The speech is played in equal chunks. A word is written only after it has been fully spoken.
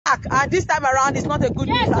and this time around it's not a good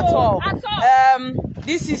news at all.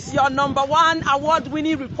 This is your #1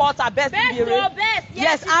 award-winning reporter, best.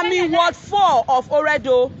 Yes, I'm in Ward 4 of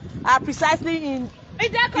Oredo, precisely in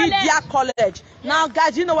Idia College. Now,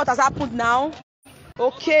 guys, you know what has happened now?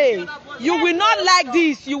 Okay, you will not like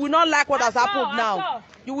this. You will not like what has happened now.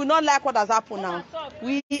 You will not like what has happened now.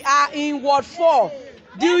 We are in Ward 4.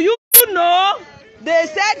 Do you know? They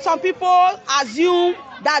said some people assume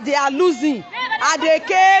that they are losing, and they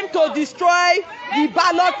came to destroy the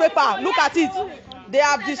ballot paper. Look at it. They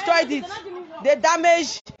have destroyed it. They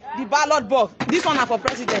damaged the ballot box. This one is for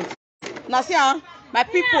president. Now see, my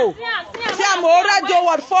people. See, I'm already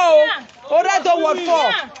Ward 4. Already Ward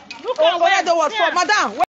 4. Already Ward 4.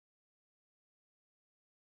 Madam.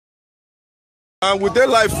 We did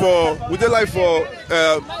live for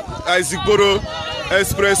Izikboro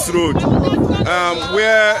Express Road,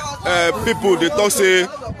 where people they talk say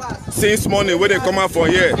since morning when they come out for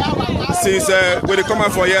here, since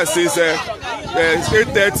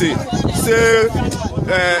 8:30, say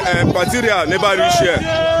material never reach here,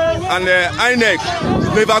 and INEC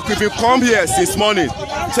never could come here since morning.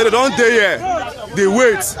 So they don't dey here, they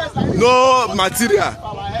wait, no material,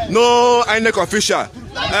 no INEC official.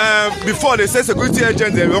 Before they say security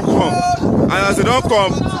agents they don't come, and as they don't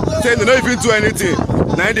come, say they don't even do anything.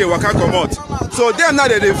 Now they waka come out. So them now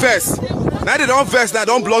they vex. Now they don't vex. Now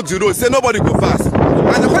don't block the road. Say nobody go fast.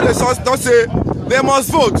 And the way they don't say they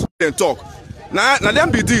must vote. Then talk. Now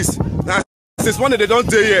them be this. Now since morning they don't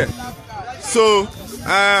stay here. So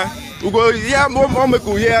we go here. More make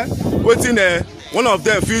we here waiting. One of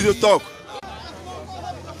them feel to talk.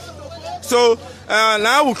 So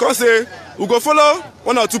now we can say we go follow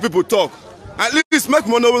one or two people talk. At least make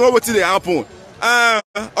more know what they happen.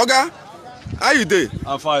 Oga, how you dey?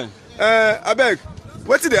 I'm fine. Abeg,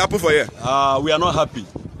 what did they happen for here? We are not happy.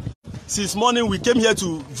 Since morning we came here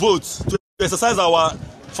to vote, to exercise our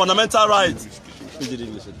fundamental right.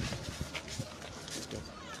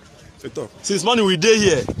 Since morning we dey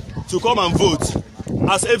here to come and vote,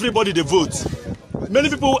 as everybody they vote. Many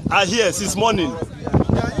people are here since morning.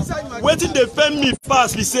 Waiting they pay me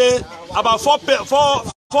pass, we say about four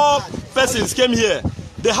persons came here.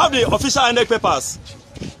 They have the official INEC papers.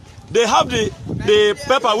 They have the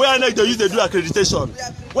paper where INEC they use to do accreditation.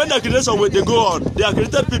 When the accreditation they go on, they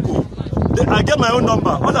accredited people. I get my own number.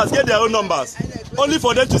 Others get their own numbers. Only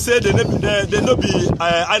for them to say they no be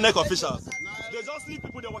INEC officials. They just leave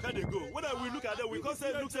people. They work and they go. When we look at them, we can't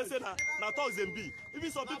say look say na talks them be.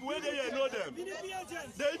 Even some people when they here know them. They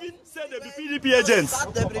even say they be PDP agents.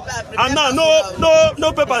 And now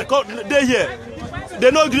no paper they here.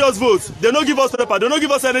 They no give us votes. They no give us paper. They no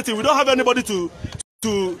give us anything. We don't have anybody to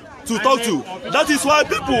talk to. That is why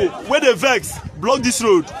people when they vex block this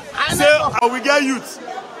road. Say we get youth.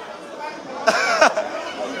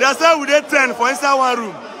 They say we dey 10 for inside one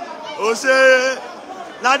room. Oh say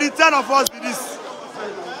now the 10 of us be this.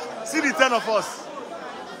 See the 10 of us.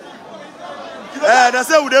 They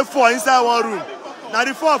say we dey 4 inside one room. Now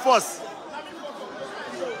the 4 of us.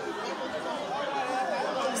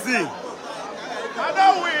 See.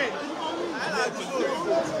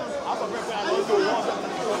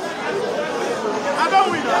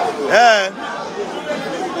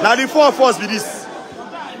 Now the 4 of us be this.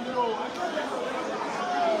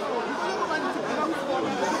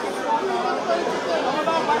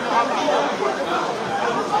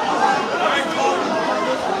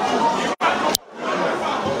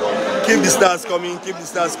 Keep the stars coming, keep the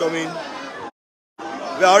stars coming.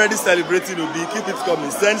 We are already celebrating Obi. Keep it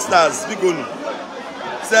coming. Send stars, big one.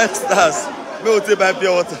 Send stars. We will take by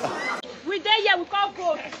pure water. We there here, we can't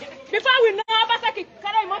vote. Before we know Abasaki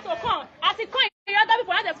carry him to come. As he come, the other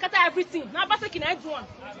people have to scatter everything. Now Abasaki next one.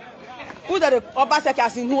 Who the Obaseki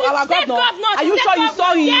as in who? Our governor. Are you sure you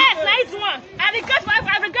saw him? Yes, nice one. And the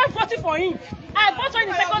guy voted for him. I voted in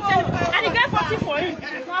the second term, and the guy voted for him.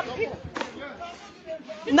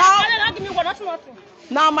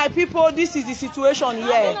 Now, my people, this is the situation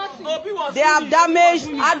here. They have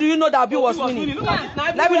damaged. How do you know that Obi was winning?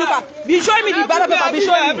 Let me look at. Be showing me the ballot paper. Be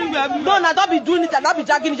showing me. No, now don't be doing it. Don't be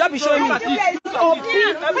dragging it. Just be showing me. Wait,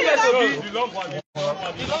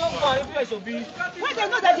 they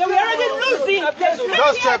know that they were already losing.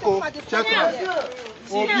 Just check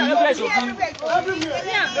Share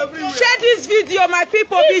this video, my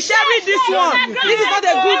people. Be sharing this one. This is not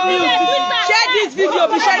a good news. Share this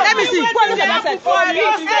video. Be sharing. Let me see.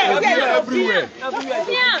 Everywhere.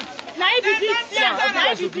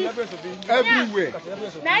 Everywhere.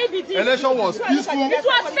 Election was peaceful.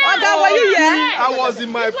 Oga, were you here? I was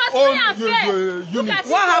in my own unit.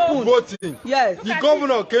 What happened? Voting. Yes. The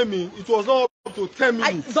governor came in. It was not to 10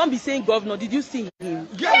 minutes. Don't be saying governor. Did you see him?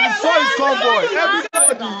 Yeah, we saw his convoy.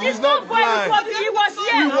 Everybody, he's not blind. He was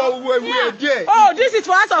here. We were there. Oh, this is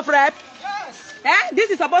for House of Rep? Yes.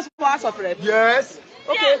 This is supposed to be for House of Rep? Yes.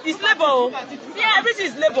 Okay, it's labor. Yeah, everything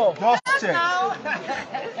is labor. Just check.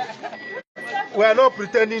 We are not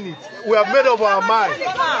pretending it. We have made up our mind.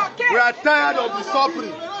 We are tired of the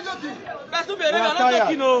suffering. We are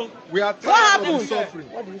tired. We are tired of the suffering.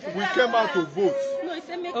 We came out to vote.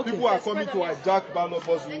 People are coming to hijack ballot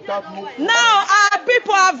boxes without no. Now, our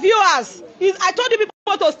people, our viewers, I told you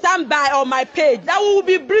people to stand by on my page. That we will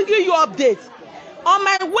be bringing you updates. On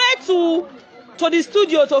my way to the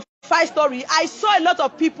studio to Five Story, I saw a lot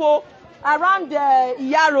of people around the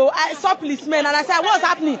Yaro. I saw policemen and I said, what's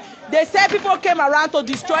happening? They said people came around to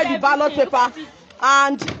destroy the ballot paper,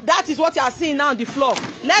 and that is what you are seeing now on the floor.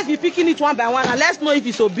 Let's be picking it one by one and let's know if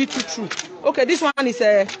it's Obi true. Okay, this one is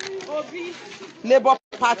a Labour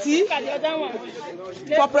Party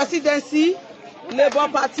for presidency. Labour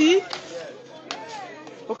Party.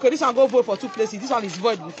 Okay, this one go vote for 2 places. This one is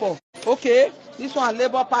void before. Okay, this one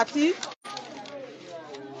Labour Party.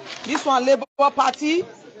 This one Labour Party.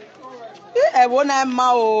 They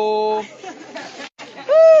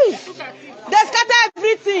scatter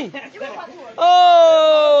everything.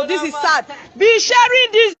 Oh, this is sad. Be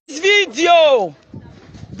sharing this video.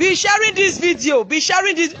 Be sharing this video. Be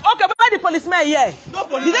sharing this. Okay, but why the policeman here? No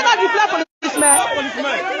policeman. Did they not declare policeman?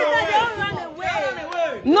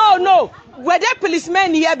 No. Were there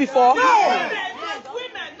policemen here before? No.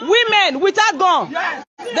 Women without gun. Yes.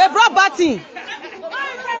 They brought batting.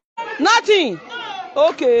 Nothing.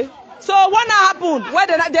 Okay. So what happened? Where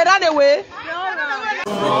they ran away?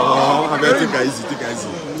 Oh, I better take it easy.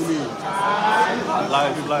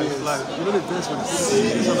 Live. You know the best one.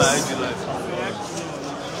 This one I do live.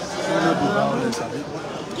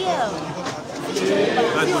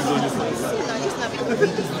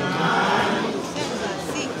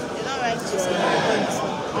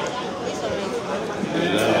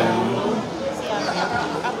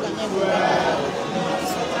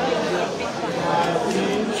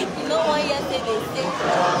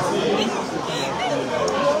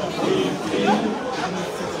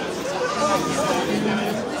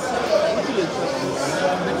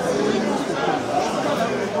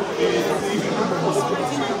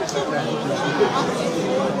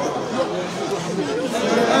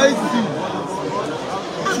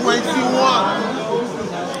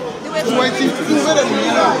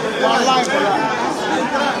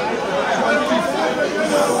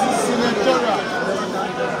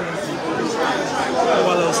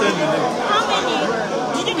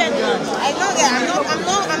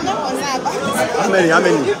 How many?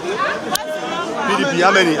 PDP,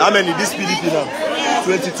 how many? This PDP now?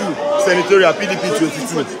 22. Senatorial, PDP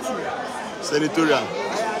 22. Senatorial.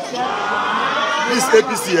 This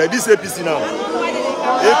APC here, this APC now.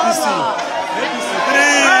 APC 3.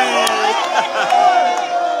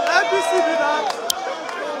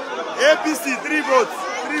 APC 3 votes.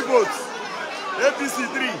 3 votes. APC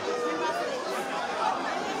 3.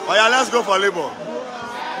 Oh yeah, let's go for Labour.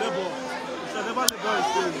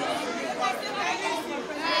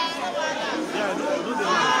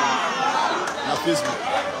 Facebook.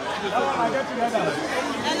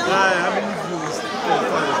 How many views?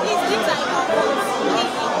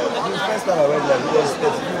 The first time I went there, it was 32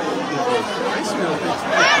 people.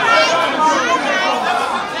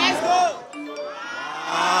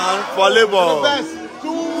 For Labour.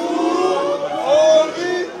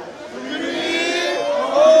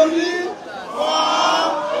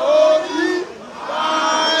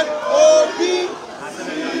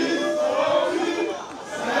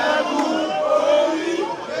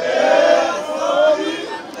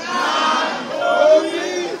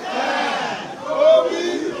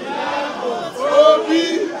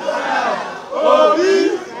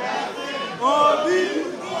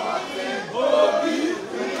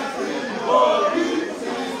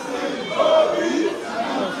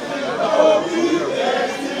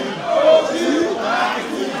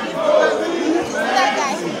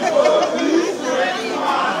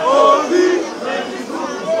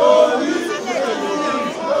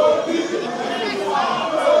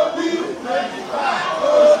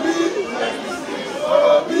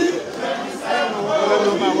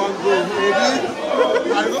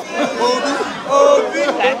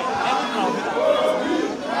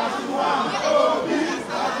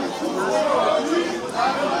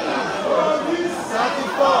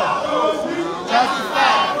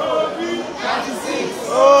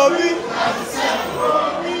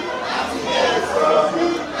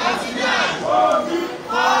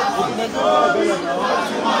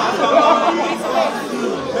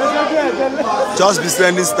 Just be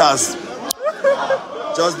sending stars.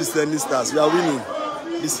 Just be sending stars. We are winning.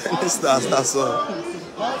 Be sending stars, that's all.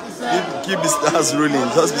 Keep the stars rolling.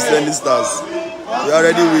 Just be sending stars. We are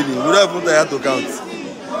already winning. We don't even have to count.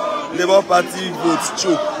 Labour Party votes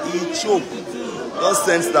choke. He choke. Just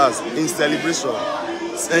send stars in celebration.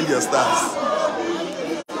 Send your stars.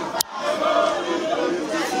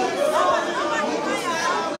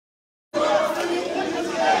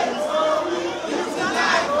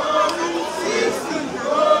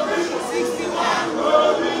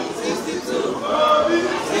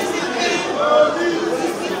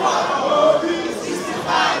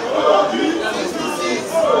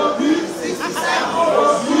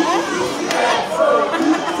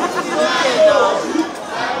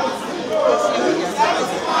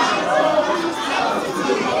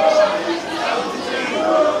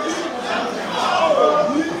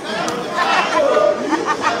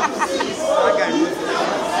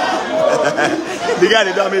 The guy,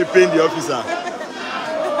 they don't have me paying the officer.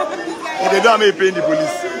 They don't have me paying the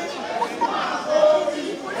police.